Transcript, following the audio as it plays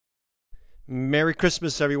Merry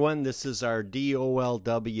Christmas, everyone. This is our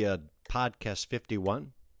DOLW podcast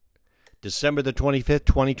 51, December the 25th,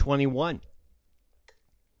 2021.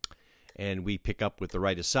 And we pick up with the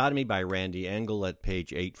Rite of Sodomy by Randy Engel at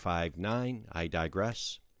page 859. I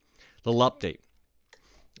digress. Little update.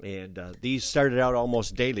 And these started out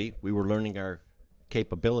almost daily. We were learning our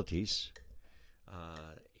capabilities.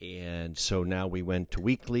 And so now we went to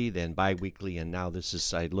weekly, then bi-weekly, and now this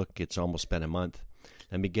is, it's almost been a month.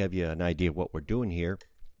 Let me give you an idea of what we're doing here.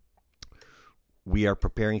 We are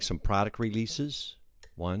preparing some product releases,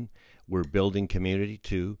 1. We're building community,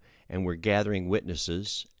 2. And we're gathering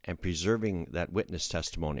witnesses and preserving that witness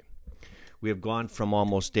testimony. We have gone from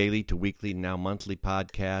almost daily to weekly, now monthly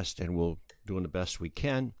podcast, and we're doing the best we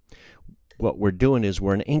can. What we're doing is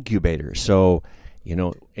we're an incubator. So,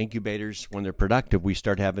 incubators, when they're productive, we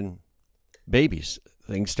start having babies.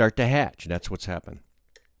 Things start to hatch, and that's what's happened.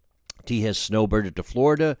 T has snowbirded to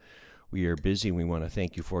Florida. We are busy. We want to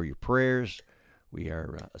thank you for your prayers. We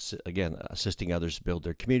are, assisting others to build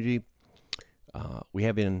their community. We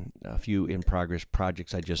have a few in-progress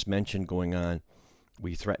projects I just mentioned going on.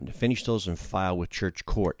 We threaten to finish those and file with church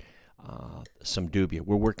court some Dubia.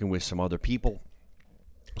 We're working with some other people.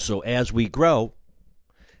 So as we grow,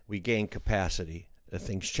 we gain capacity.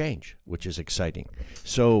 Things change, which is exciting.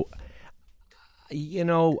 So,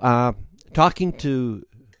 talking to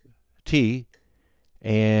T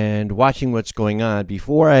and watching what's going on,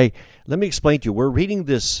 let me explain to you, we're reading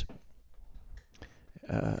this,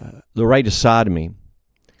 the Rite of Sodomy,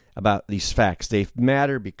 about these facts. They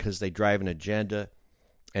matter because they drive an agenda,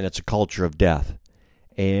 and it's a culture of death.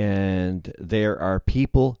 And there are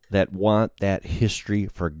people that want that history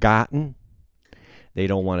forgotten. They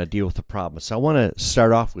don't want to deal with the problem. So I want to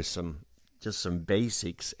start off with some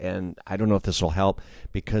basics, and I don't know if this will help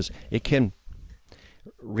because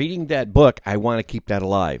reading that book, I want to keep that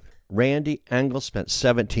alive. Randy Engel spent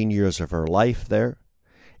 17 years of her life there.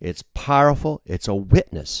 It's powerful. It's a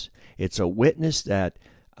witness. It's a witness that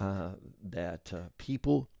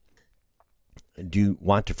people do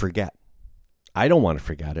want to forget. I don't want to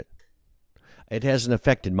forget it. It hasn't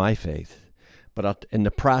affected my faith. But in the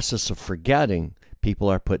process of forgetting, people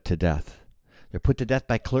are put to death. They're put to death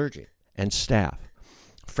by clergy and staff.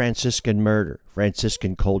 Franciscan murder,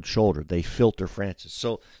 Franciscan cold shoulder. They filter Francis.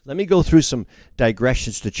 So let me go through some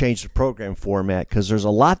digressions to change the program format, because there's a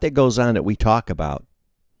lot that goes on that we talk about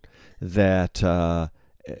that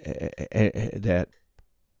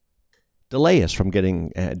delay us from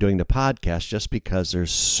doing the podcast, just because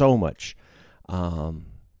there's so much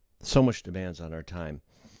demands on our time.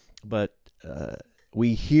 But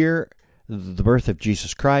we hear the birth of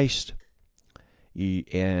Jesus Christ.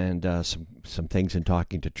 And some things in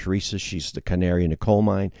talking to Teresa. She's the canary in the coal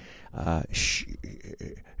mine.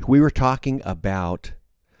 We were talking about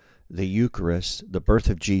the Eucharist, the birth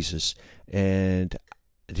of Jesus, and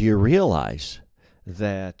do you realize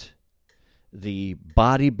that the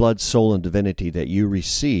body, blood, soul, and divinity that you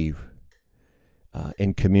receive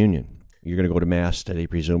in communion, you're going to go to Mass today,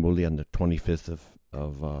 presumably on the 25th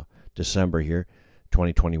of December here,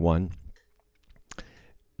 2021.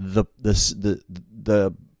 The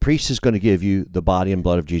priest is going to give you the body and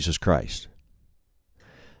blood of Jesus Christ.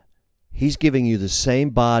 He's giving you the same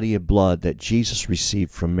body and blood that Jesus received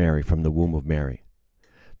from Mary, from the womb of Mary.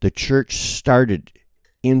 The church started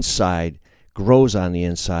inside, grows on the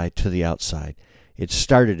inside to the outside. It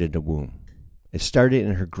started in the womb. It started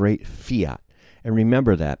in her great fiat. And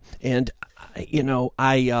remember that. And,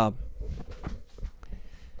 I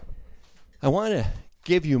want to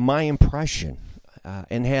give you my impression.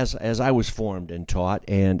 And as I was formed and taught,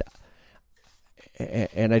 and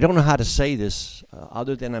I don't know how to say this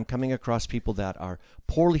other than I'm coming across people that are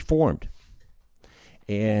poorly formed,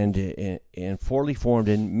 and poorly formed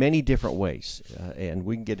in many different ways, and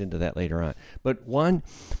we can get into that later on. But one,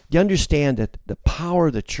 you understand that the power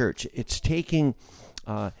of the church, it's taking,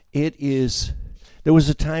 there was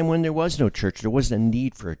a time when there was no church. There wasn't a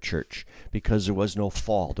need for a church because there was no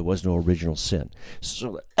fall. There was no original sin.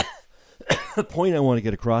 So the point I want to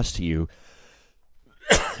get across to you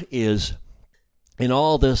is, in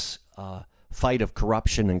all this fight of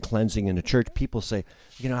corruption and cleansing in the church, people say,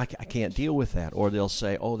 I can't deal with that. Or they'll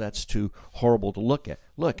say, oh, that's too horrible to look at.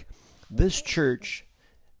 Look, this church,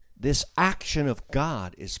 this action of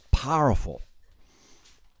God is powerful.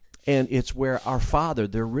 And it's where our Father,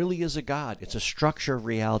 there really is a God. It's a structure of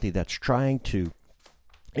reality that's trying to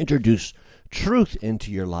introduce truth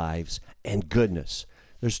into your lives and goodness.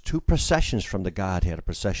 There's two processions from the Godhead, a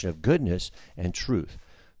procession of goodness and truth.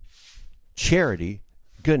 Charity,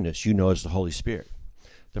 goodness, is the Holy Spirit.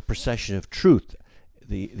 The procession of truth,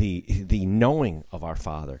 the knowing of our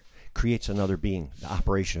Father, creates another being, the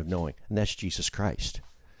operation of knowing, and that's Jesus Christ.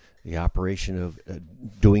 The operation of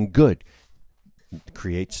doing good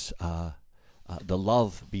creates the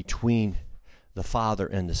love between the Father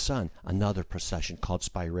and the Son, another procession called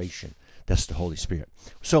spiration. That's the Holy Spirit.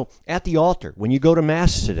 So at the altar, when you go to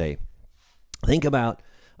Mass today, think about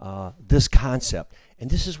this concept. And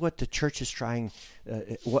this is what the church is trying,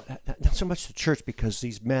 not so much the church, because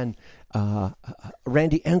these men,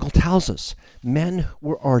 Randy Engel tells us, men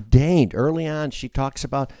were ordained. Early on, she talks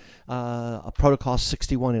about a Protocol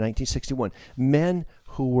 61 in 1961. Men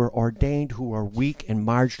who were ordained, who are weak and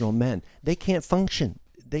marginal men. They can't function.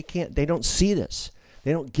 They don't see this.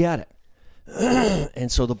 They don't get it.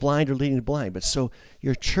 And so the blind are leading the blind. But so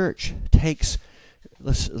your church takes...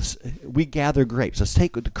 we gather grapes. Let's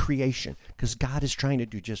take the creation, because God is trying to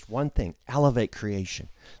do just one thing: elevate creation.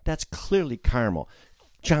 That's clearly Carmel,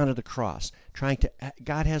 John of the Cross.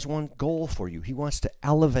 God has one goal for you. He wants to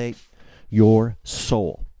elevate your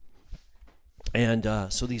soul. And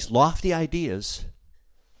so these lofty ideas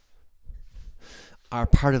are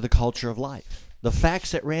part of the culture of life. The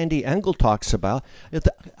facts that Randy Engel talks about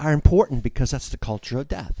are important because that's the culture of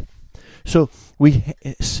death. So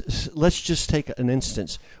let's just take an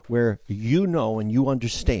instance where you know and you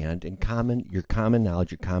understand in your common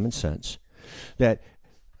knowledge, your common sense, that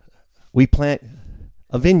we plant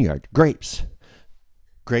a vineyard, grapes.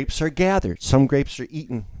 Grapes are gathered. Some grapes are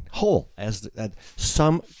eaten whole.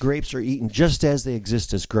 Some grapes are eaten just as they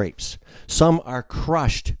exist as grapes. Some are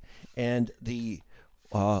crushed, and the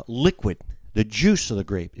liquid, the juice of the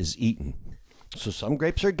grape, is eaten. So some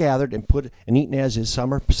grapes are gathered and eaten as is.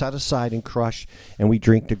 Some are set aside and crushed, and we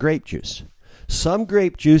drink the grape juice. Some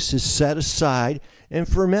grape juice is set aside and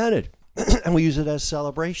fermented, and we use it as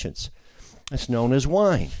celebrations. It's known as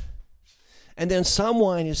wine. And then some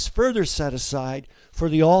wine is further set aside for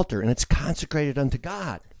the altar, and it's consecrated unto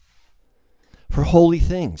God for holy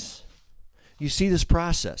things. You see this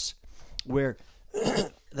process where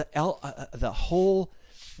the whole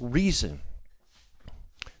reason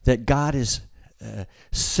that God is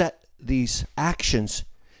set these actions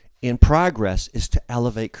in progress is to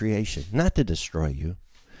elevate creation, not to destroy you.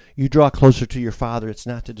 You draw closer to your Father. It's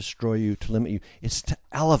not to destroy you, to limit you. It's to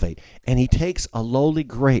elevate. And he takes a lowly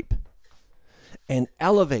grape and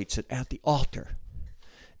elevates it at the altar.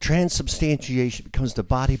 Transubstantiation becomes the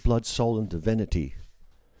body, blood, soul, and divinity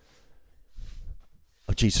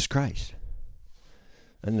of Jesus Christ.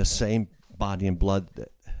 And the same body and blood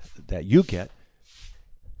that you get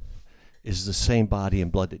is the same body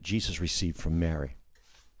and blood that Jesus received from Mary.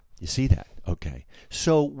 You see that? Okay.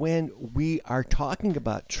 So when we are talking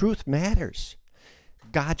about truth matters,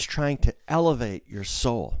 God's trying to elevate your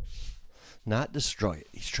soul, not destroy it.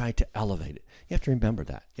 He's trying to elevate it. You have to remember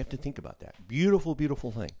that. You have to think about that. Beautiful,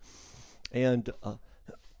 beautiful thing. And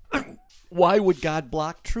why would God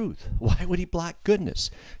block truth? Why would he block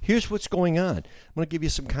goodness? Here's what's going on. I'm going to give you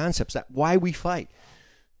some concepts that why we fight.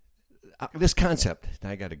 This concept,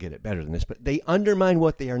 I got to get it better than this, but they undermine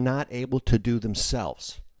what they are not able to do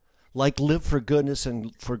themselves, like live for goodness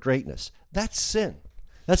and for greatness. That's sin.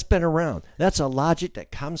 That's been around. That's a logic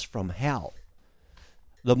that comes from hell.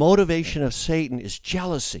 The motivation of Satan is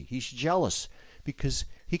jealousy. He's jealous because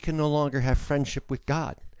he can no longer have friendship with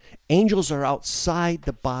God. Angels are outside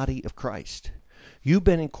the body of Christ. You've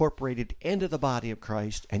been incorporated into the body of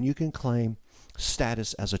Christ, and you can claim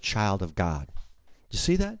status as a child of God. Do you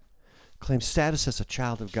see that? Claim status as a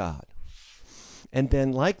child of God. And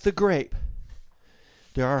then, like the grape,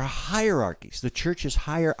 there are hierarchies. The church is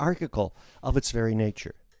hierarchical of its very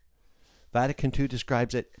nature. Vatican II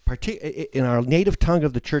describes it, in our native tongue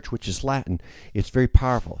of the church, which is Latin, it's very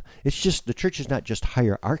powerful. It's just, the church is not just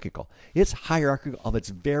hierarchical. It's hierarchical of its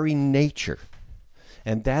very nature.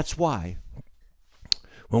 And that's why,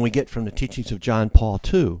 when we get from the teachings of John Paul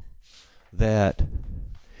II, that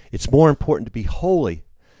it's more important to be holy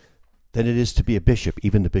than it is to be a bishop,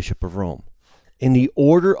 even the Bishop of Rome. In the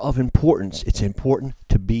order of importance, it's important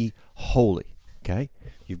to be holy. Okay?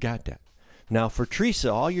 You've got that. Now, for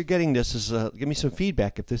Teresa, all you're getting this is, give me some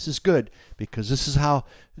feedback if this is good, because this is how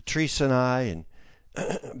Teresa and I and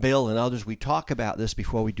Bill and others, we talk about this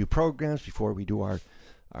before we do programs, before we do our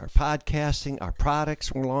podcasting, our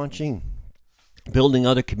products we're launching, building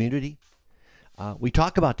other community. We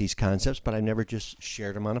talk about these concepts, but I never just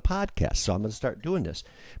shared them on a podcast, so I'm going to start doing this.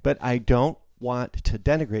 But I don't want to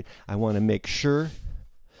denigrate. I want to make sure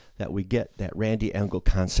that we get that Randy Engel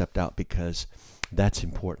concept out, because that's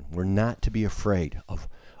important. We're not to be afraid of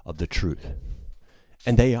the truth.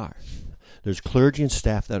 And they are. There's clergy and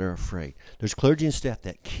staff that are afraid. There's clergy and staff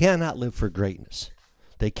that cannot live for greatness.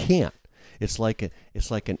 They can't. It's like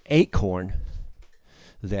an acorn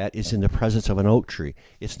that is in the presence of an oak tree.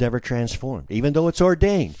 It's never transformed. Even though it's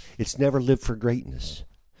ordained, it's never lived for greatness.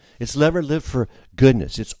 It's never lived for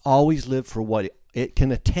goodness. It's always lived for what it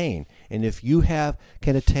can attain. And if you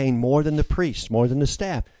can attain more than the priest, more than the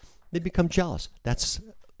staff, they become jealous.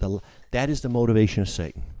 That is the motivation of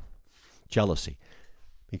Satan. Jealousy.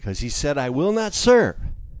 Because he said, I will not serve.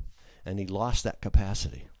 And he lost that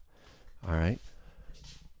capacity. All right?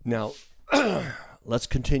 Now, let's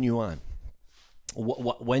continue on.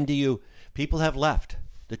 When people have left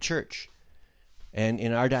the church. And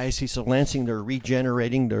in our Diocese of Lansing, they're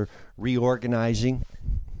regenerating, they're reorganizing,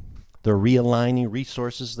 they're realigning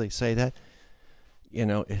resources, they say that. You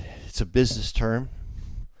know, it's a business term.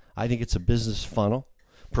 I think it's a business funnel.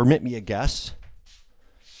 Permit me a guess.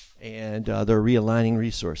 And they're realigning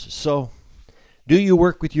resources. So, do you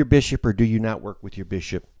work with your bishop or do you not work with your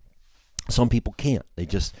bishop? Some people can't. They're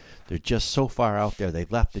just so far out there.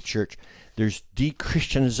 They've left the church. There's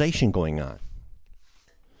de-Christianization going on.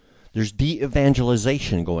 There's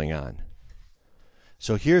de-evangelization going on.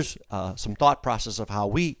 So here's some thought process of how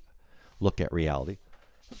we look at reality.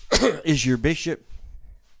 Is your bishop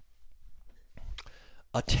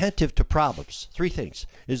attentive to problems? Three things.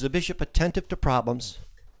 Is the bishop attentive to problems?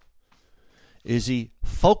 Is he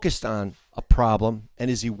focused on a problem? And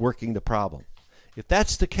is he working the problem? If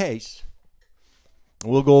that's the case,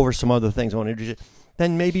 we'll go over some other things I want to introduce.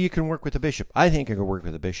 Then maybe you can work with a bishop. I think I can work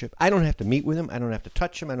with a bishop. I don't have to meet with him. I don't have to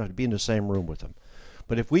touch him. I don't have to be in the same room with him.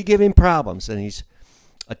 But if we give him problems and he's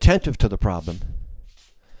attentive to the problem,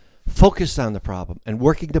 focused on the problem, and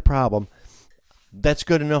working the problem, that's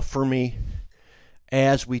good enough for me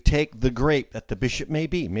as we take the grape that the bishop may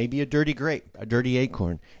be, maybe a dirty grape, a dirty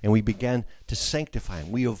acorn, and we begin to sanctify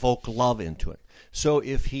him. We evoke love into it. So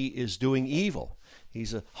if he is doing evil,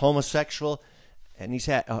 he's a homosexual, and he's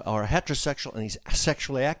or a heterosexual, and he's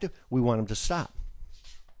sexually active, we want him to stop.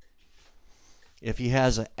 If he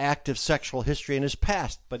has an active sexual history in his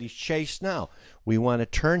past, but he's chaste now, we want to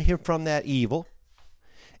turn him from that evil,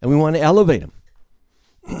 and we want to elevate him.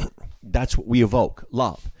 That's what we evoke,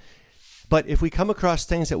 love. But if we come across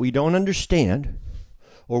things that we don't understand,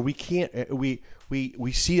 or we can't, we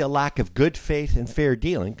see a lack of good faith and fair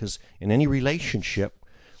dealing, because in any relationship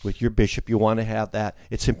with your bishop, you want to have that.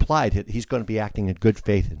 It's implied that he's going to be acting in good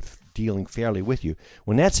faith and dealing fairly with you.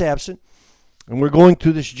 When that's absent, and we're going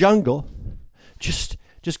through this jungle, just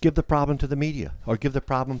give the problem to the media, or give the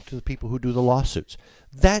problem to the people who do the lawsuits.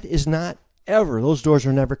 That is not ever, those doors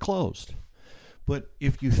are never closed. But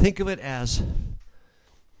if you think of it as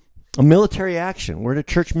a military action, we're the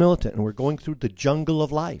church militant, and we're going through the jungle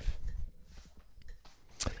of life.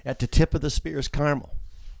 At the tip of the spear is Carmel.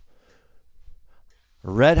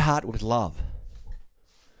 Red hot with love.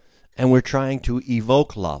 And we're trying to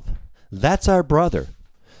evoke love. That's our brother.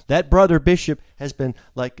 That brother bishop has been,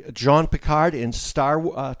 like Jean Picard in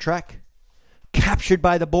Star Trek, captured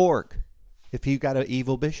by the Borg if he got an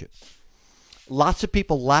evil bishop. Lots of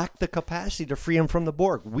people lack the capacity to free him from the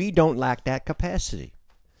Borg. We don't lack that capacity.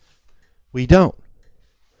 We don't.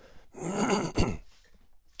 You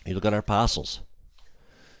look at our apostles.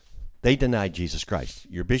 They denied Jesus Christ.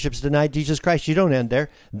 Your bishops denied Jesus Christ. You don't end there.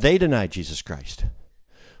 They denied Jesus Christ.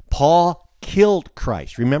 Paul killed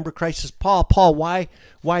Christ. Remember, Christ says, Paul, why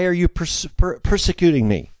are you persecuting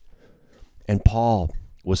me? And Paul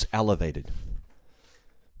was elevated.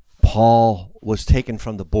 Paul was taken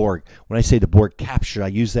from the Borg. When I say the Borg captured, I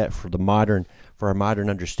use that for our modern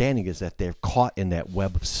understanding, is that they're caught in that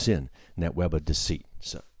web of sin, in that web of deceit.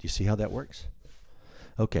 So, do you see how that works?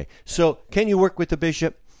 Okay. So, can you work with the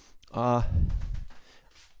bishop? A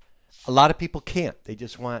lot of people can't. They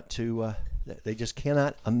just want to. They just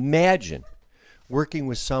cannot imagine working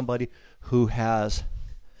with somebody who has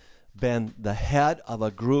been the head of a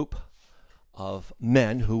group of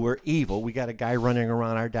men who were evil. We got a guy running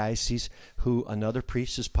around our diocese who another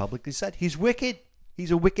priest has publicly said he's wicked.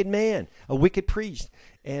 He's a wicked man, a wicked priest,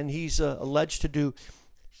 and he's alleged to do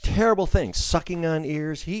terrible things, sucking on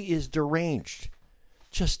ears. He is deranged,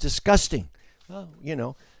 just disgusting. Well, you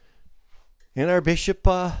know. And our bishop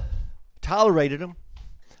tolerated him.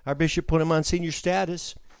 Our bishop put him on senior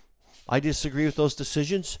status. I disagree with those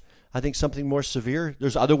decisions. I think something more severe.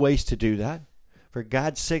 There's other ways to do that. For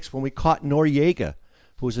God's sakes, when we caught Noriega,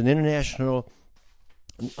 who was an international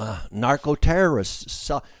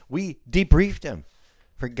narco-terrorist, we debriefed him.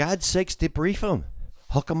 For God's sakes, debrief him.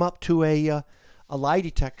 Hook him up to a lie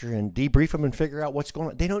detector and debrief him and figure out what's going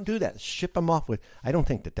on. They don't do that. Ship him off with. I don't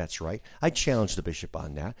think that that's right. I challenge the bishop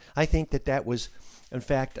on that. I think that was, in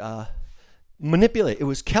fact, manipulated. It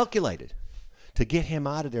was calculated to get him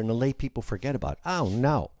out of there and the lay people forget about it. Oh,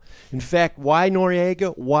 no. In fact, why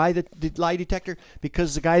Noriega? Why the lie detector?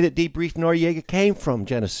 Because the guy that debriefed Noriega came from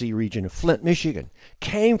Genesee region of Flint, Michigan,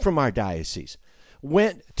 came from our diocese,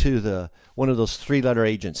 went to one of those 3-letter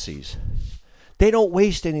agencies. They don't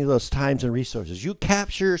waste any of those times and resources. You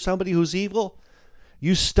capture somebody who's evil,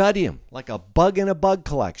 you study him like a bug in a bug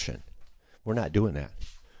collection. We're not doing that,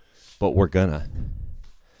 but we're gonna.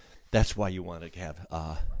 That's why you want to have.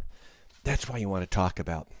 That's why you want to talk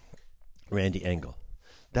about Randy Engel.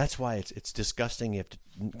 That's why it's disgusting.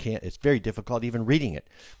 It's very difficult even reading it.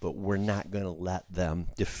 But we're not going to let them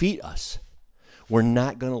defeat us. We're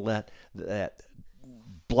not going to let that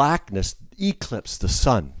blackness eclipse the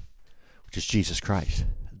sun, which is Jesus Christ.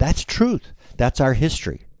 That's truth. That's our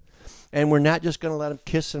history. And we're not just going to let them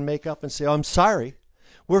kiss and make up and say, "Oh, I'm sorry."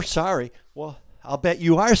 We're sorry. Well, I'll bet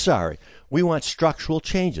you are sorry. We want structural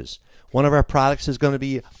changes. One of our products is going to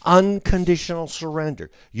be unconditional surrender.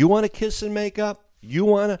 You want to kiss and make up? You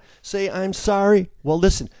want to say, "I'm sorry"? Well,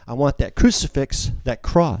 listen, I want that crucifix, that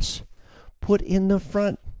cross, put in the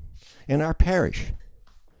front in our parish.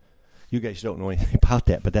 You guys don't know anything about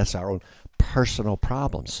that, but that's our own personal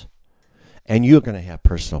problems. And you're going to have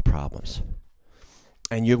personal problems.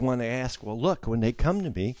 And you want to ask, well, look, when they come to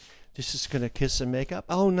me, this is going to kiss and make up?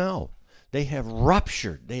 Oh, no. They have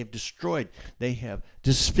ruptured. They have destroyed. They have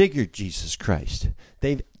disfigured Jesus Christ.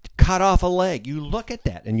 They've cut off a leg. You look at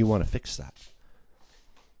that and you want to fix that.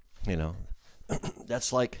 You know,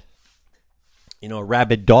 that's like, you know, a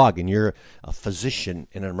rabid dog, and you're a physician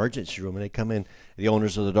in an emergency room, and they come in, the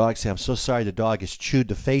owners of the dog say, "I'm so sorry the dog has chewed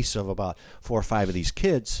the face of about 4 or 5 of these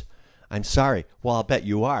kids. I'm sorry." Well, I'll bet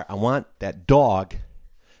you are. I want that dog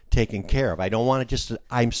taken care of. I don't want it just,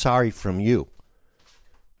 "I'm sorry" from you.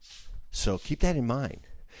 So keep that in mind.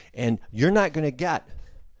 And you're not going to get,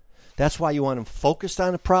 that's why you want them focused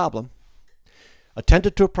on a problem,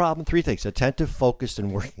 attentive to a problem, 3 things: attentive, focused,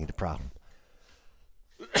 and working the problem.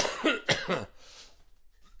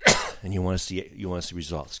 And you want to see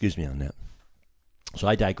results. Excuse me on that. So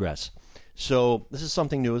I digress. So this is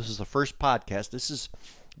something new. This is the first podcast. This is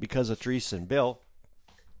because of Teresa and Bill.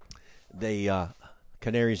 They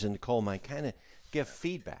canaries in the coal mine kind of give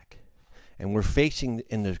feedback. And we're facing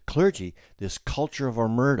in the clergy this culture of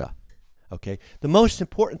omerta. Okay? The most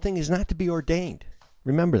important thing is not to be ordained.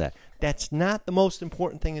 Remember that. That's not the most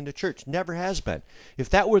important thing in the church. Never has been. If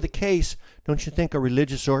that were the case, don't you think a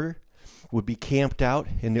religious order would be camped out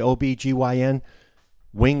in the OBGYN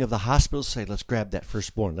wing of the hospital? Say, "Let's grab that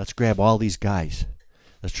firstborn. Let's grab all these guys.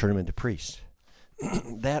 Let's turn them into priests."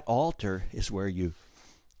 That altar is where you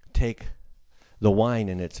take the wine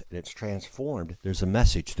and it's transformed. There's a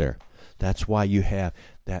message there. That's why you have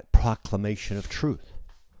that proclamation of truth.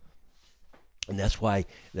 And that's why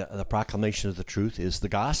the proclamation of the truth is the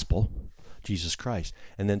gospel, Jesus Christ.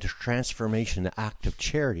 And then the transformation, the act of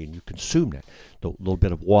charity, and you consume that. The little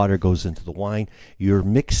bit of water goes into the wine. You're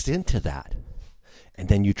mixed into that. And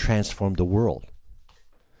then you transform the world.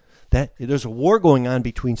 There's a war going on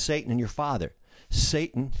between Satan and your father.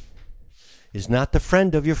 Satan is not the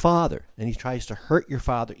friend of your father. And he tries to hurt your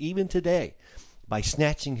father even today by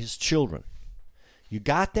snatching his children. You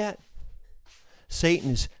got that?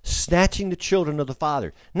 Satan is snatching the children of the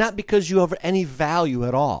Father. Not because you have any value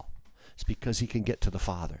at all. It's because he can get to the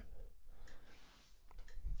Father.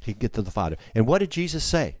 He can get to the Father. And what did Jesus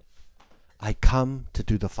say? "I come to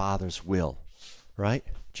do the Father's will." Right?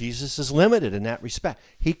 Jesus is limited in that respect.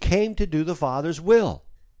 He came to do the Father's will.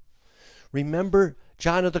 Remember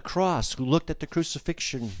John of the Cross, who looked at the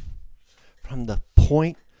crucifixion from the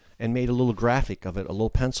point and made a little graphic of it, a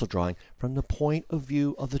little pencil drawing, from the point of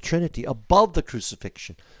view of the Trinity, above the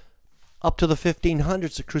crucifixion. Up to the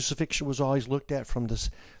 1500s, the crucifixion was always looked at from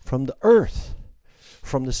the earth,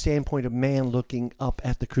 from the standpoint of man looking up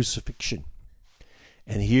at the crucifixion.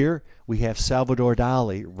 And here we have Salvador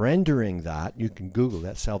Dali rendering that. You can Google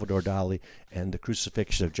that, Salvador Dali and the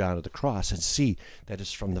crucifixion of John of the Cross, and see that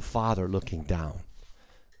it's from the Father looking down.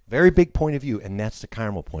 Very big point of view, and that's the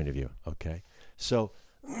Carmel point of view. Okay? So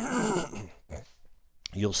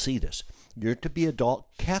you'll see this. You're to be adult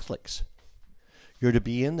Catholics. You're to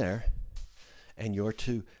be in there, and you're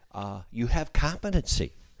to, you have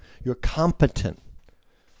competency. You're competent.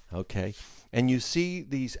 Okay? And you see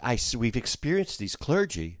these, we've experienced these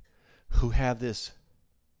clergy who have this,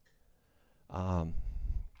 Cardinal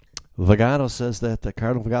Vigano says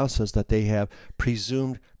that they have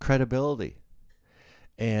presumed credibility.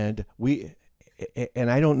 And And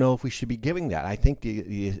I don't know if we should be giving that. I think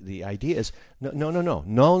the idea is, no,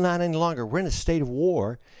 not any longer. We're in a state of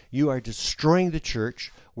war. You are destroying the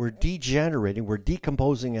church. We're degenerating. We're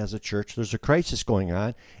decomposing as a church. There's a crisis going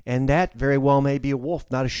on, and that very well may be a wolf,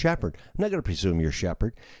 not a shepherd. I'm not going to presume you're a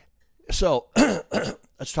shepherd. So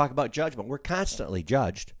let's talk about judgment. We're constantly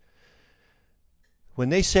judged. When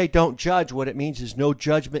they say don't judge, what it means is no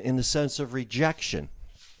judgment in the sense of rejection.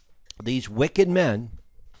 These wicked men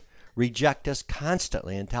reject us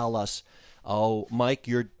constantly and tell us, oh, Mike,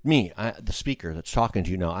 you're me, the speaker that's talking to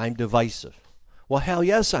you now, I'm divisive. Well, hell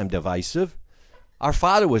yes, I'm divisive. Our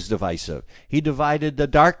Father was divisive. He divided the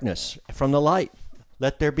darkness from the light.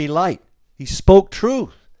 Let there be light. He spoke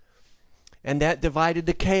truth. And that divided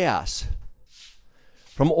the chaos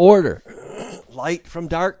from order, light from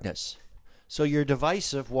darkness. So you're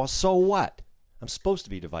divisive. Well, so what? I'm supposed to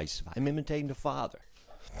be divisive. I'm imitating the Father.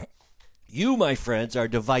 You, my friends, are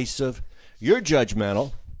divisive. You're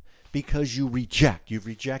judgmental because you reject. You've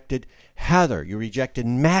rejected Heather. You rejected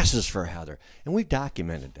masses for Heather. And we've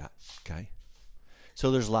documented that, okay?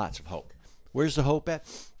 So there's lots of hope. Where's the hope at?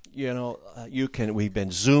 We've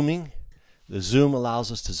been Zooming. The Zoom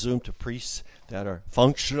allows us to Zoom to priests that are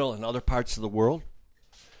functional in other parts of the world.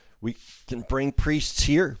 We can bring priests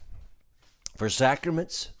here for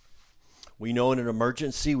sacraments. We know in an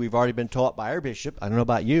emergency, we've already been taught by our bishop, I don't know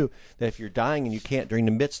about you, that if you're dying and you can't, during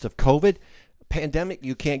the midst of COVID pandemic,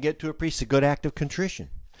 you can't get to a priest, a good act of contrition.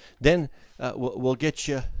 Then we'll get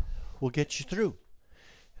you through.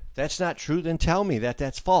 That's not true, then tell me that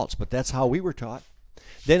that's false, but that's how we were taught.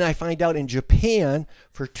 Then I find out in Japan,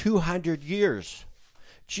 for 200 years,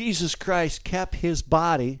 Jesus Christ kept his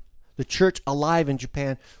body, the church, alive in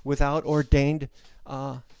Japan without ordained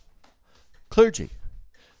clergy.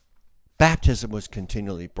 Baptism was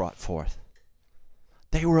continually brought forth.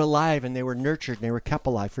 They were alive and they were nurtured and they were kept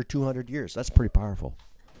alive for 200 years. That's pretty powerful.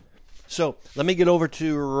 So let me get over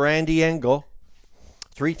to Randy Engel.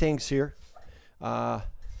 3 things here about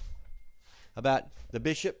the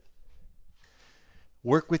bishop.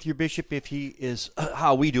 Work with your bishop if he is,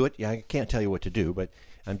 how we do it. Yeah, I can't tell you what to do, but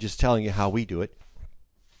I'm just telling you how we do it.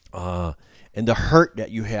 And the hurt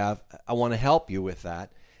that you have, I want to help you with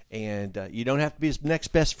that. And you don't have to be his next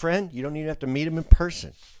best friend. You don't even have to meet him in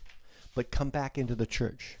person. But come back into the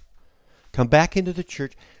church. Come back into the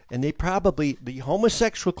church. And they probably, the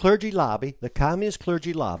homosexual clergy lobby, the communist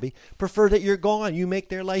clergy lobby, prefer that you're gone. You make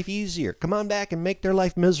their life easier. Come on back and make their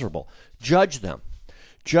life miserable. Judge them.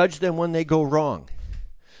 Judge them when they go wrong.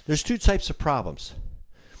 There's 2 types of problems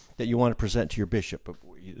that you want to present to your bishop.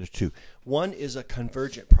 There's 2. One is a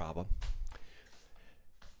convergent problem.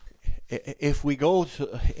 If we go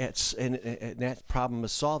to, and that problem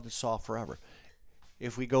is solved, it's solved forever.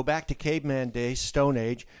 If we go back to caveman days, Stone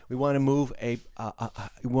Age, we want to move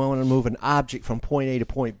an object from point A to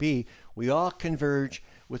point B. We all converge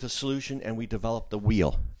with a solution, and we develop the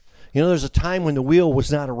wheel. You know, there's a time when the wheel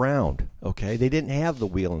was not around. Okay, they didn't have the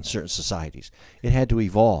wheel in certain societies. It had to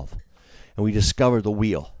evolve, and we discovered the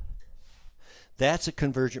wheel. That's a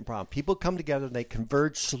convergent problem. People come together and they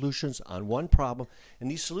converge solutions on one problem, and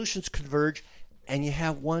these solutions converge, and you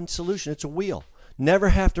have one solution. It's a wheel. Never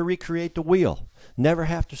have to recreate the wheel. Never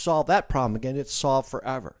have to solve that problem again. It's solved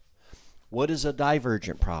forever. What is a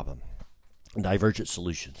divergent problem? Divergent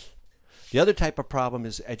solutions. The other type of problem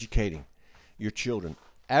is educating your children.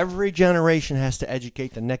 Every generation has to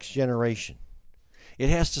educate the next generation. It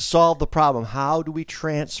has to solve the problem. How do we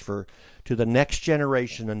transfer to the next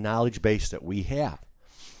generation the knowledge base that we have?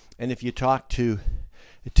 And if you talk to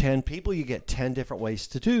 10 people, you get 10 different ways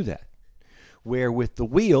to do that. Where with the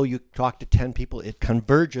wheel, you talk to 10 people, it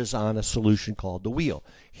converges on a solution called the wheel.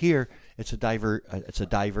 Here, it's a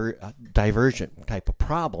divergent type of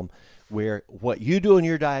problem where what you do in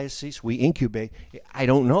your diocese, we incubate. I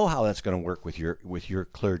don't know how that's going to work with your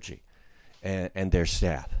clergy and their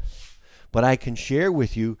staff. But I can share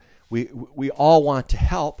with you, we all want to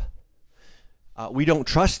help. We don't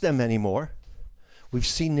trust them anymore. We've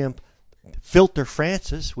seen them filter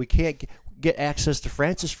Francis. We can't get access to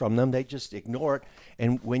Francis from them. They just ignore it.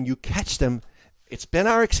 And when you catch them, it's been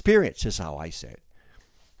our experience, is how I say it.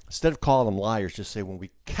 Instead of calling them liars, just say when we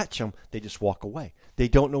catch them, they just walk away. They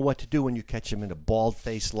don't know what to do when you catch them in a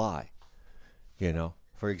bald-faced lie. You know,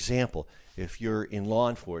 for example, if you're in law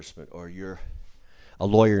enforcement or you're a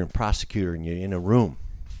lawyer and prosecutor and you're in a room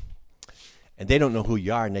and they don't know who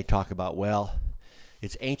you are and they talk about, well,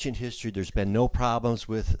 it's ancient history, there's been no problems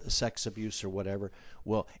with sex abuse or whatever.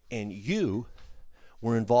 Well, and you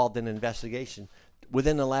were involved in an investigation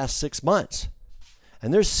within the last 6 months.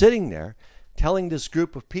 And they're sitting there telling this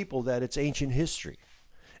group of people that it's ancient history.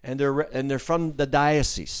 And they're from the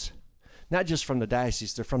diocese. not just from the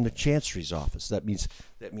diocese, they're from the chancery's office. That means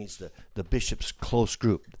the bishop's close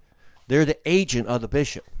group. They're the agent of the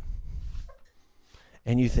bishop.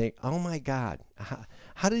 And you think, oh my God,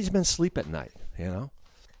 how do these men sleep at night? You know,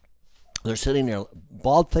 they're sitting there,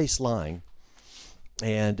 bald-faced lying,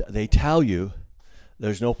 and they tell you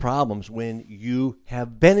there's no problems when you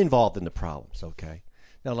have been involved in the problems. Okay.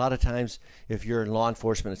 Now, a lot of times, if you're in law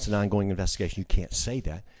enforcement, it's an ongoing investigation. You can't say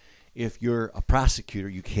that. If you're a prosecutor,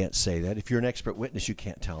 you can't say that. If you're an expert witness, you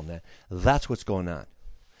can't tell them that. That's what's going on.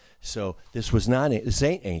 So this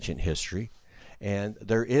ain't ancient history, and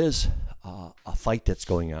there is a fight that's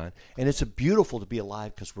going on, and it's beautiful to be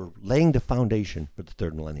alive because we're laying the foundation for the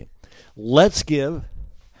third millennium. Let's give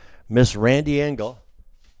Miss Randy Engel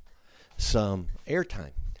some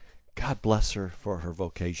airtime. God bless her for her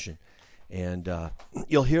vocation. And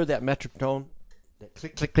you'll hear that metronome, that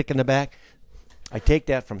click, click, click in the back. I take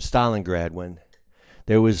that from Stalingrad when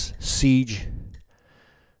there was siege.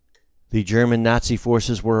 The German Nazi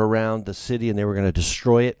forces were around the city and they were going to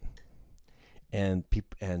destroy it. And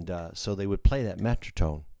so they would play that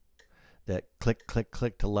metronome, that click, click,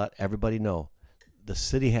 click, to let everybody know the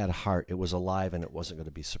city had a heart. It was alive and it wasn't going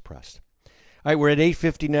to be suppressed. All right, we're at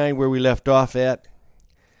 8:59 where we left off at.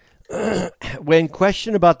 When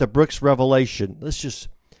questioned about the Brooks revelation, let's just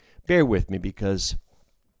bear with me because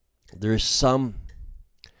there's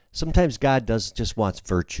sometimes God just wants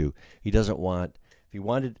virtue. He doesn't want, if he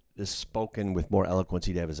wanted this spoken with more eloquence,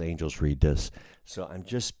 he'd have his angels read this. So I'm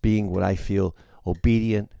just being what I feel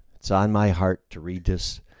obedient. It's on my heart to read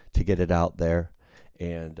this, to get it out there.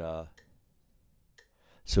 And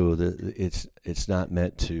so it's not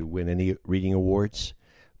meant to win any reading awards,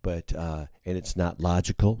 but and it's not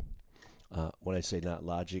logical. When I say not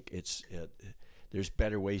logic, there's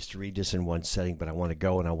better ways to read this in one setting, but I want to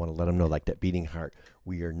go and I want to let them know, like that beating heart,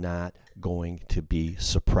 we are not going to be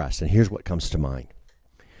suppressed. And here's what comes to mind.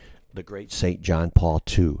 The great St. John Paul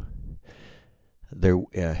II.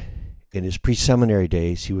 In his pre-seminary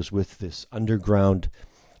days, he was with this underground.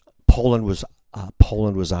 Poland was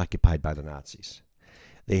occupied by the Nazis.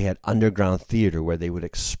 They had underground theater where they would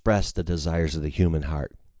express the desires of the human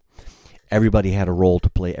heart. Everybody had a role to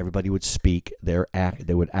play. Everybody would speak. They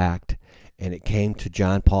would act. And it came to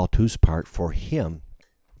John Paul II's part. For him,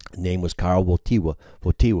 his name was Karl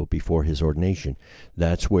Wojtyła before his ordination.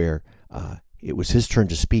 That's where it was his turn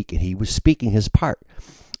to speak, and he was speaking his part.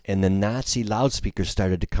 And the Nazi loudspeakers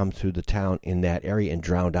started to come through the town in that area and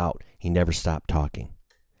drowned out. He never stopped talking.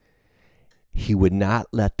 He would not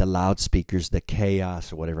let the loudspeakers, the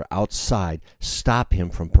chaos or whatever outside, stop him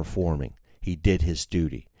from performing. He did his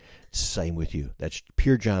duty. Same with you. That's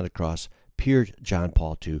pure John of the Cross, pure John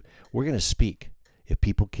Paul II. We're going to speak. If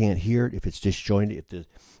people can't hear it, if it's disjointed,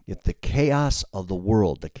 if the chaos of the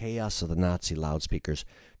world, the chaos of the Nazi loudspeakers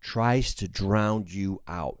tries to drown you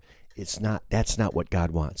out, that's not what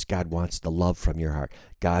God wants. God wants the love from your heart.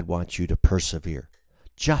 God wants you to persevere,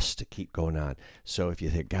 just to keep going on. So if you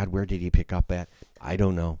think, God, where did he pick up at? I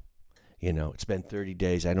don't know. You know, it's been 30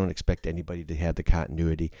 days. I don't expect anybody to have the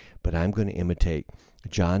continuity, but I'm going to imitate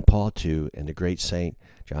John Paul II and the great saint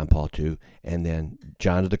John Paul II, and then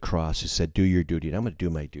John of the Cross, who said, do your duty. And I'm going to do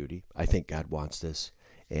my duty. I think God wants this.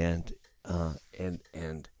 And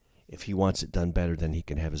if he wants it done better, then he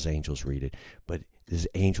can have his angels read it. But his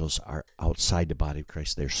angels are outside the body of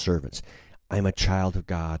Christ. They're servants. I'm a child of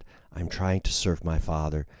God. I'm trying to serve my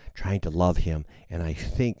Father, trying to love him. And I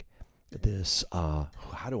think this, how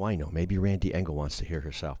do I know? Maybe Randy Engel wants to hear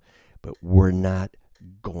herself. But we're not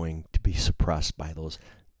going to be suppressed by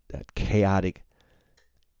that chaotic,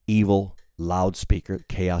 evil, loudspeaker,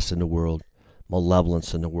 chaos in the world,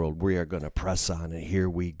 malevolence in the world. We are going to press on, and here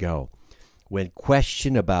we go. When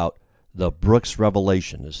questioned about the Brooks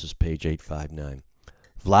revelation, this is page 859,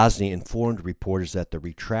 Vlasny informed reporters that the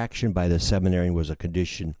retraction by the seminarian was a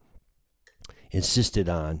condition insisted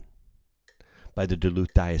on by the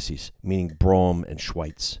Duluth Diocese, meaning Brom and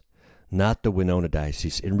Schweitz, not the Winona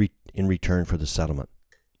Diocese, in return for the settlement.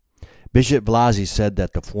 Bishop Vlasny said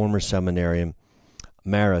that the former seminarian,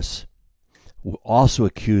 Maris, also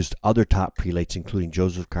accused other top prelates, including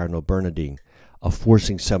Joseph Cardinal Bernardine, of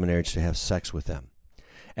forcing seminarians to have sex with them.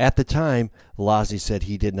 At the time, Vlasny said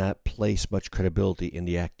he did not place much credibility in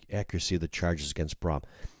the accuracy of the charges against Brom.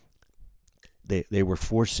 They were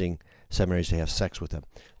forcing seminaries to have sex with them.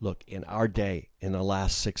 Look, in our day, in the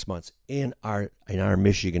last 6 months, in our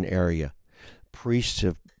Michigan area, priests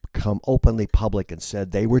have come openly public and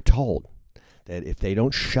said they were told that if they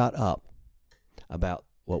don't shut up about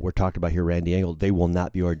what we're talking about here, Randy Engel, they will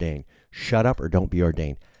not be ordained. Shut up or don't be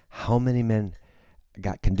ordained. How many men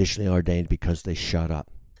got conditionally ordained because they shut up?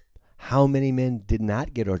 How many men did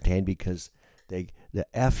not get ordained because the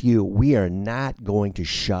FU, we are not going to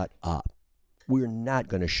shut up. We're not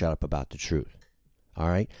going to shut up about the truth. All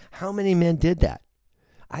right? How many men did that?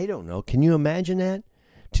 I don't know. Can you imagine that?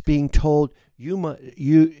 It's being told you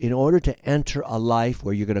in order to enter a life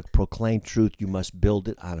where you're going to proclaim truth, you must build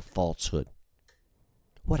it on a falsehood.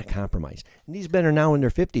 What a compromise. And these men are now in their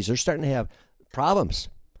 50s. They're starting to have problems.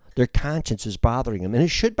 Their conscience is bothering them, and it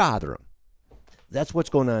should bother them. That's what's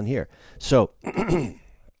going on here. So,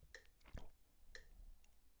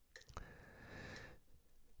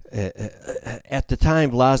 at the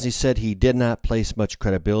time, Vlasny said he did not place much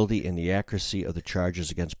credibility in the accuracy of the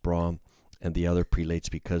charges against Brom and the other prelates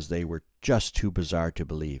because they were just too bizarre to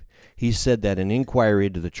believe. He said that an inquiry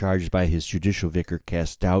into the charges by his judicial vicar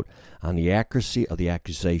cast doubt on the accuracy of the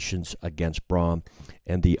accusations against Brom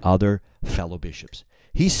and the other fellow bishops.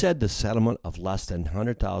 He said the settlement of less than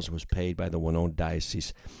 $100,000 was paid by the Winona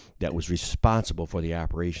Diocese that was responsible for the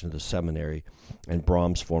operation of the seminary and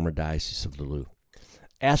Brom's former Diocese of DOLW.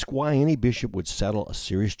 Asked why any bishop would settle a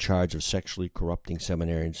serious charge of sexually corrupting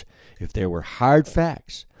seminarians if there were hard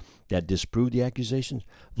facts that disproved the accusations,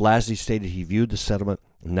 Vlasny stated he viewed the settlement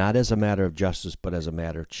not as a matter of justice but as a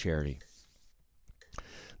matter of charity.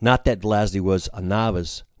 Not that Vlasny was a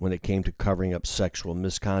novice when it came to covering up sexual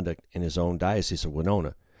misconduct in his own Diocese of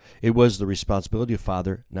Winona. It was the responsibility of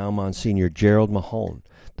Father, now Monsignor Gerald Mahone,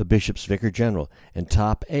 the bishop's vicar general and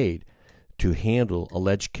top aide, to handle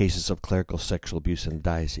alleged cases of clerical sexual abuse in the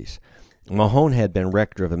diocese. Mahone had been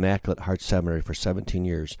rector of Immaculate Heart Seminary for 17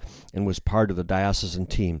 years and was part of the diocesan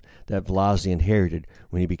team that Vlasny inherited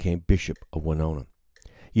when he became Bishop of Winona.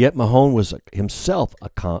 Yet Mahone was himself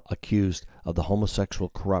accused of the homosexual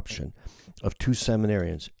corruption of two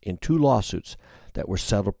seminarians in two lawsuits that were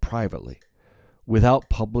settled privately, without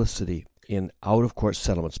publicity, in out-of-court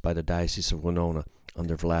settlements by the Diocese of Winona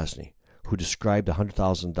under Vlasny, who described the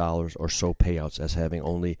 $100,000 or so payouts as having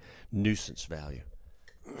only nuisance value.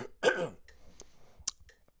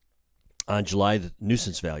 On July, the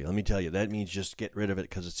nuisance value, let me tell you, that means just get rid of it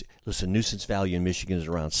because nuisance value in Michigan is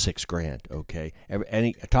around $6,000, okay?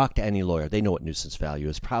 Talk to any lawyer. They know what nuisance value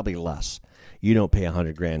is, probably less. You don't pay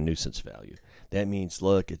 $100,000 nuisance value. That means,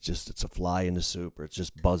 look, it's a fly in the soup, or it's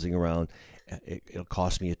just buzzing around. It'll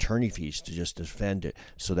cost me attorney fees to just defend it,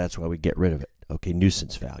 so that's why we get rid of it, okay?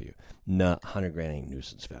 Nuisance value. No, $100,000 ain't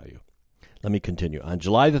nuisance value. Let me continue. On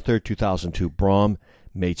July the 3rd, 2002, Brom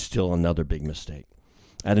made still another big mistake.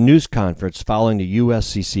 At a news conference following the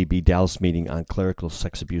USCCB Dallas meeting on clerical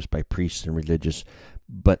sex abuse by priests and religious,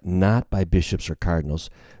 but not by bishops or cardinals,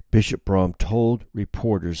 Bishop Brom told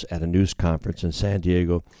reporters at a news conference in San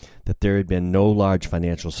Diego that there had been no large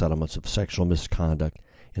financial settlements of sexual misconduct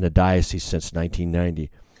in the diocese since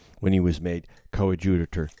 1990, when he was made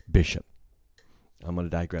coadjutor bishop. I'm going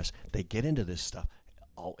to digress. They get into this stuff.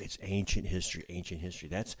 Oh, it's ancient history, ancient history.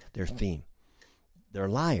 That's their theme. They're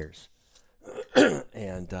liars.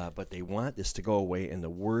 But they want this to go away in the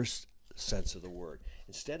worst sense of the word.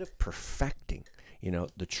 Instead of perfecting,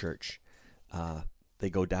 the church, they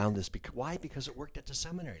go down this. Why? Because it worked at the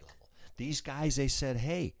seminary level. These guys, they said,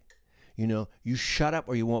 hey, you shut up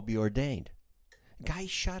or you won't be ordained.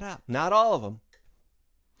 Guys, shut up. Not all of them.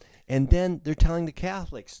 And then they're telling the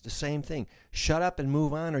Catholics the same thing. Shut up and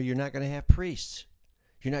move on or you're not going to have priests.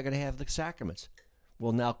 You're not going to have the sacraments.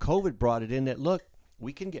 Well, now COVID brought it in that, look,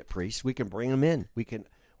 we can get priests. We can bring them in. We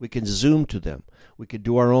can Zoom to them. We can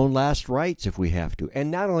do our own last rites if we have to. And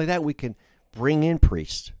not only that, we can bring in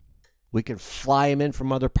priests. We can fly them in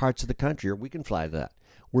from other parts of the country, or we can fly that.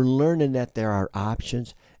 We're learning that there are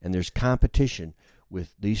options and there's competition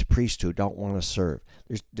with these priests who don't want to serve.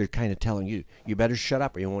 They're kind of telling you, you better shut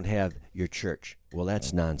up or you won't have your church. Well,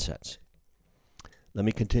 that's nonsense. Let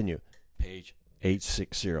me continue. Page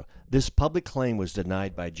 860. This public claim was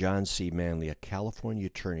denied by John C. Manley, a California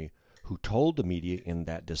attorney who told the media in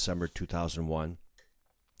that December 2001,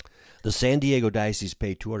 the San Diego Diocese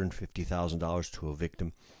paid $250,000 to a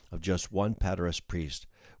victim of just one pederast priest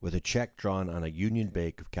with a check drawn on a Union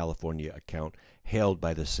Bank of California account held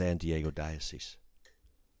by the San Diego Diocese.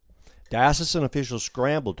 Diocesan officials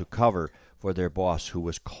scrambled to cover for their boss, who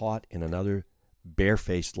was caught in another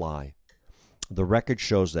barefaced lie. The record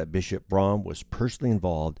shows that Bishop Brom was personally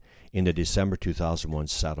involved in the December 2001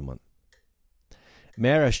 settlement.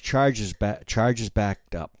 Marist charges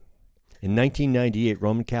backed up. In 1998,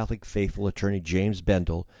 Roman Catholic faithful attorney James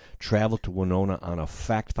Bendel traveled to Winona on a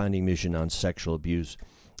fact-finding mission on sexual abuse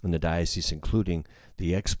in the diocese, including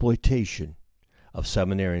the exploitation of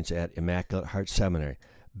seminarians at Immaculate Heart Seminary.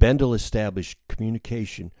 Bendel established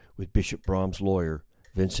communication with Bishop Brom's lawyer,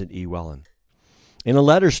 Vincent E. Wellen. In a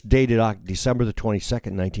letter dated December the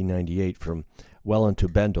 22nd, 1998, from Welland to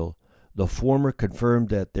Bendel, the former confirmed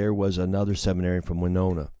that there was another seminarian from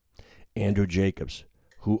Winona, Andrew Jacobs,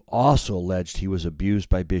 who also alleged he was abused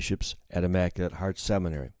by bishops at Immaculate Heart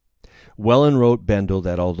Seminary. Welland wrote Bendel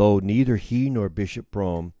that although neither he nor Bishop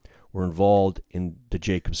Brom were involved in the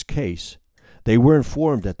Jacobs case, they were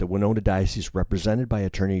informed that the Winona Diocese, represented by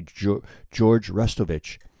attorney George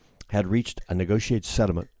Restovich, had reached a negotiated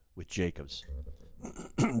settlement with Jacobs.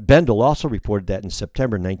 Bendel also reported that in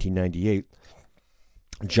September 1998,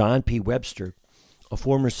 John P. Webster, a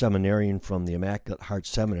former seminarian from the Immaculate Heart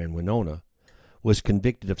Seminary in Winona, was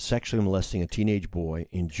convicted of sexually molesting a teenage boy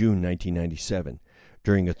in June 1997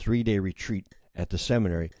 during a 3-day retreat at the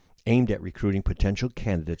seminary aimed at recruiting potential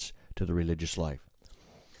candidates to the religious life.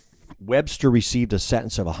 Webster received a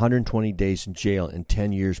sentence of 120 days in jail and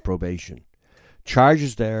 10 years probation.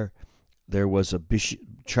 Charges that there was a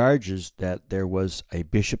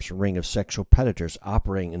bishop's ring of sexual predators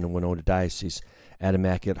operating in the Winona Diocese at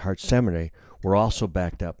Immaculate Heart Seminary were also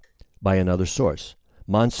backed up by another source,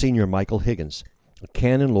 Monsignor Michael Higgins, a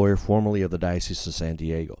canon lawyer formerly of the Diocese of San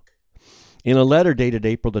Diego. In a letter dated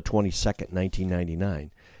April the 22nd,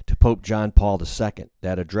 1999, to Pope John Paul II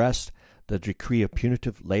that addressed the decree of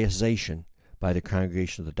punitive laicization by the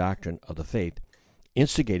Congregation of the Doctrine of the Faith,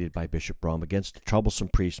 instigated by Bishop Brom against the troublesome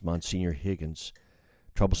priest Monsignor Higgins,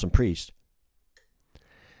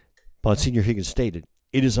 Monsignor Higgins stated,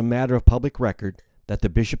 "It is a matter of public record that the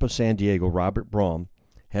Bishop of San Diego, Robert Brom,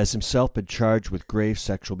 has himself been charged with grave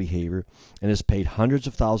sexual behavior and has paid hundreds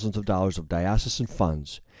of thousands of dollars of diocesan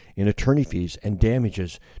funds in attorney fees and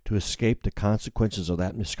damages to escape the consequences of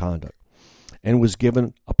that misconduct, and was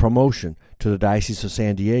given a promotion to the Diocese of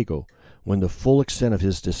San Diego when the full extent of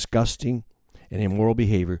his disgusting and immoral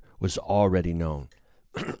behavior was already known."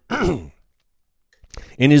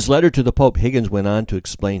 In his letter to the Pope, Higgins went on to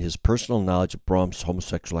explain his personal knowledge of Brom's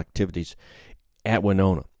homosexual activities at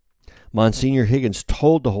Winona. Monsignor Higgins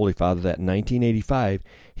told the Holy Father that in 1985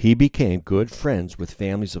 he became good friends with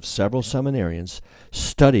families of several seminarians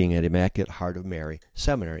studying at Immaculate Heart of Mary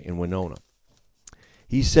Seminary in Winona.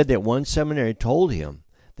 He said that one seminarian told him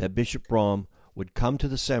that Bishop Brom would come to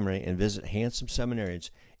the seminary and visit handsome seminarians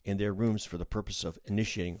in their rooms for the purpose of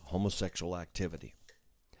initiating homosexual activity.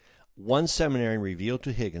 One seminarian revealed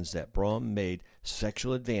to Higgins that Brom made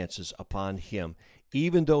sexual advances upon him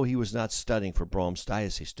even though he was not studying for Brom's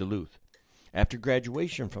diocese, Duluth. After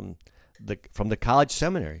graduation from the college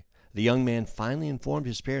seminary, the young man finally informed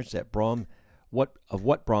his parents that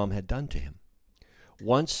what Brom had done to him.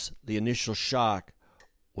 Once the initial shock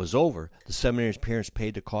was over, the seminary's parents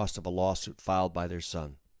paid the cost of a lawsuit filed by their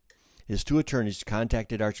son. His two attorneys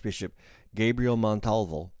contacted Archbishop Gabriel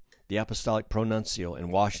Montalvo, the apostolic pronuncio in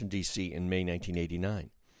Washington, D.C. in May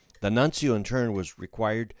 1989. The nuncio, in turn, was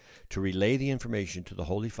required to relay the information to the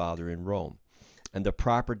Holy Father in Rome and the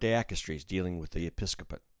proper diacasteries dealing with the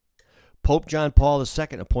episcopate. Pope John Paul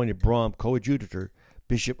II appointed Brom coadjutor,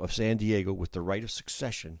 Bishop of San Diego, with the right of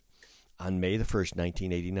succession on May 1,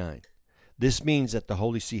 1989. This means that the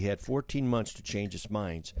Holy See had 14 months to change its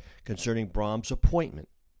minds concerning Brom's appointment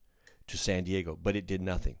to San Diego, but it did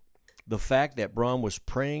nothing. The fact that Brom was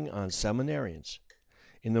preying on seminarians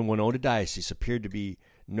in the Winona Diocese appeared to be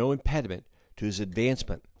no impediment to his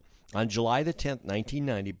advancement. On July 10,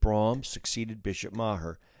 1990, Brom succeeded Bishop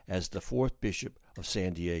Maher as the fourth bishop of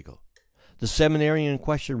San Diego. The seminarian in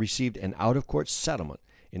question received an out-of-court settlement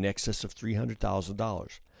in excess of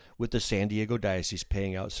 $300,000, with the San Diego Diocese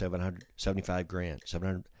paying out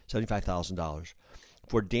 $775,000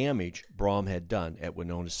 for damage Brom had done at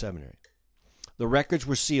Winona Seminary. The records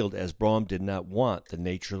were sealed as Brom did not want the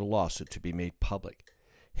nature of the lawsuit to be made public,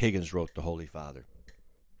 Higgins wrote the Holy Father.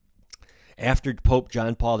 After Pope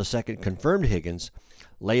John Paul II confirmed Higgins'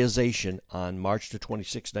 laicization on March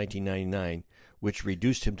 26, 1999, which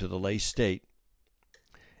reduced him to the lay state.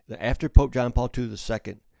 After Pope John Paul II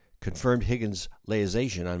confirmed Higgins'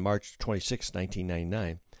 laicization on March 26,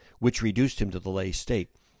 1999, which reduced him to the lay state,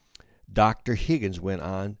 Dr. Higgins went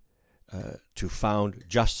on to found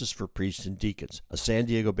Justice for Priests and Deacons, a San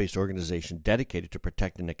Diego-based organization dedicated to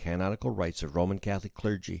protecting the canonical rights of Roman Catholic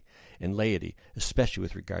clergy and laity, especially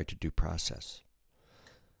with regard to due process.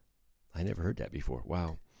 I never heard that before.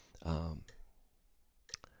 Wow.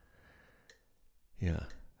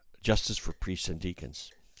 Justice for Priests and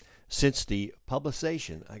Deacons. Since the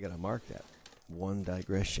publication, I got to mark that. One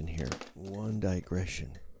digression here. One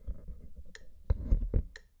digression.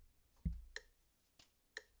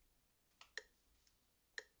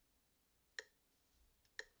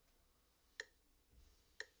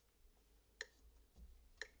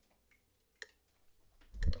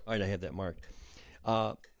 All right, I had that marked.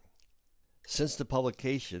 Since the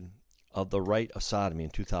publication of the Rite of Sodomy in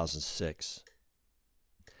 2006,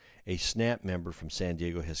 a SNAP member from San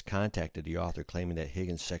Diego has contacted the author claiming that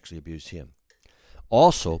Higgins sexually abused him.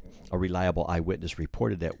 Also, a reliable eyewitness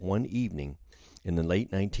reported that one evening in the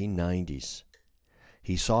late 1990s,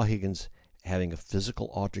 he saw Higgins having a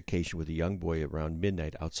physical altercation with a young boy around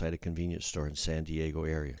midnight outside a convenience store in San Diego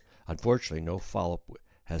area. Unfortunately, no follow-up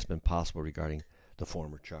has been possible regarding the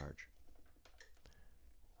former charge.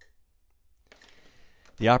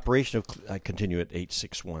 The operation of, I continue at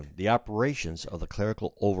 861, the operations of the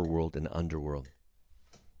clerical overworld and underworld.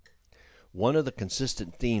 One of the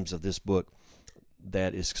consistent themes of this book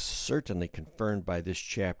that is certainly confirmed by this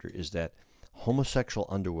chapter is that the homosexual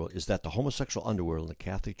underworld in the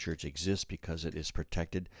Catholic Church exists because it is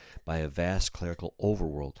protected by a vast clerical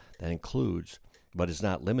overworld that includes, but is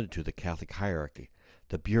not limited to, the Catholic hierarchy,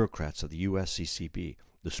 the bureaucrats of the USCCB,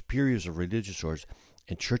 the superiors of religious orders,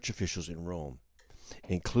 and church officials in Rome,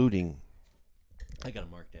 including, I got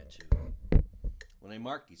to mark that too. When I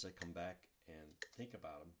mark these, I come back and think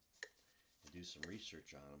about them and do some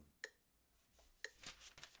research on them.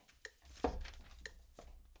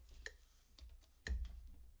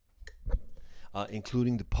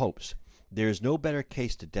 Including the popes. There is no better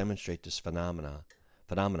case to demonstrate this phenomenon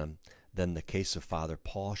than the case of Father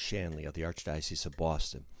Paul Shanley of the Archdiocese of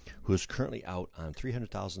Boston, who is currently out on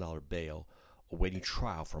 $300,000 bail awaiting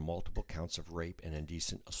trial for multiple counts of rape and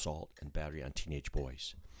indecent assault and battery on teenage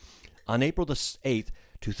boys. On April the 8th,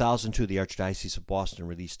 2002, the Archdiocese of Boston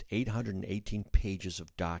released 818 pages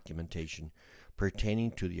of documentation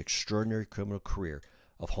pertaining to the extraordinary criminal career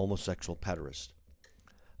of homosexual pederast,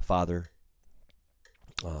 Father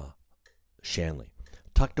Shanley.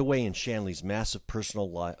 Tucked away in Shanley's massive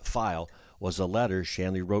personal file was a letter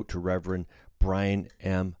Shanley wrote to Reverend Brian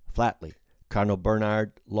M. Flatley, Cardinal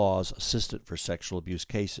Bernard Law's assistant for sexual abuse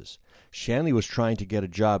cases. Shanley was trying to get a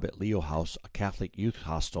job at Leo House, a Catholic youth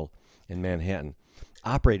hostel in Manhattan,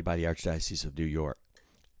 operated by the Archdiocese of New York.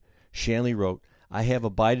 Shanley wrote, "I have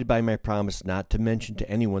abided by my promise not to mention to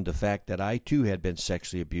anyone the fact that I too had been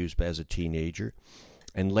sexually abused as a teenager,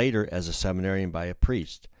 and later as a seminarian by a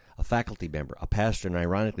priest, a faculty member, a pastor, and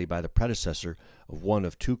ironically by the predecessor of one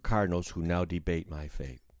of two cardinals who now debate my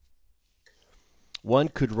faith." One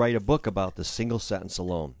could write a book about the single sentence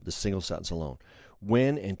alone.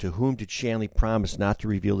 When and to whom did Shanley promise not to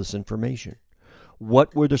reveal this information?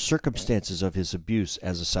 What were the circumstances of his abuse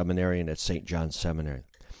as a seminarian at St. John's Seminary?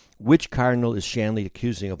 Which cardinal is Shanley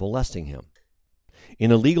accusing of molesting him?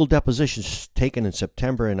 In a legal deposition taken in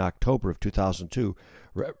September and October of 2002,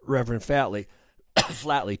 Reverend Flatley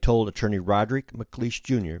told attorney Roderick McLeish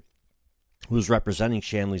Jr., who was representing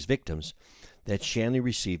Shanley's victims, that Shanley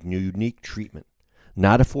received unique treatment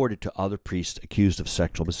not afforded to other priests accused of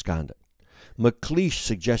sexual misconduct. McLeish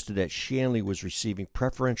suggested that Shanley was receiving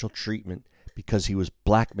preferential treatment because he was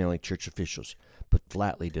blackmailing church officials, but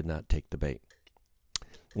Flatley did not take the bait.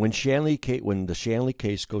 When the Shanley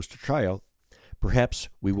case goes to trial, perhaps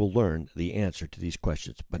we will learn the answer to these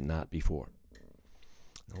questions, but not before.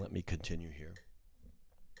 Now let me continue here.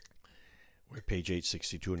 We're at page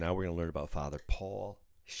 862, and now we're going to learn about Father Paul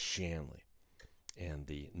Shanley and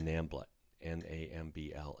the NAMBLA,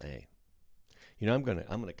 N-A-M-B-L-A. You know, I'm going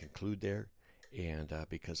to conclude there, and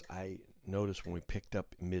because I noticed when we picked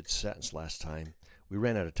up mid-sentence last time, we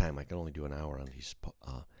ran out of time. I can only do an hour on these,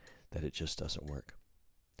 that it just doesn't work.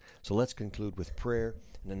 So let's conclude with prayer.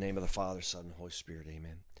 In the name of the Father, Son, and Holy Spirit,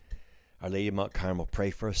 amen. Our Lady of Mount Carmel, pray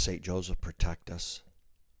for us. St. Joseph, protect us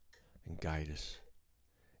and guide us.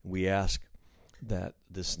 We ask that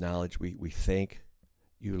this knowledge, we thank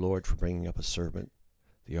you, Lord, for bringing up a servant,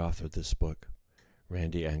 the author of this book,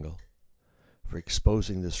 Randy Engel, for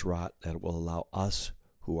exposing this rot that will allow us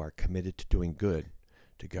who are committed to doing good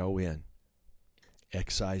to go in,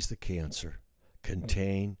 excise the cancer,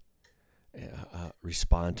 contain,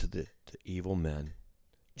 respond to the evil men,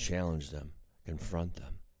 challenge them, confront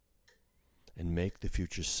them, and make the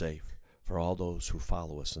future safe for all those who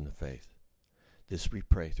follow us in the faith. This we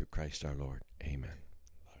pray through Christ our Lord. Amen.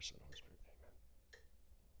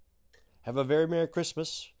 Have a very Merry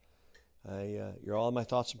Christmas. You're all in my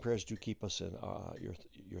thoughts and prayers. Do keep us in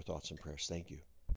your thoughts and prayers. Thank you.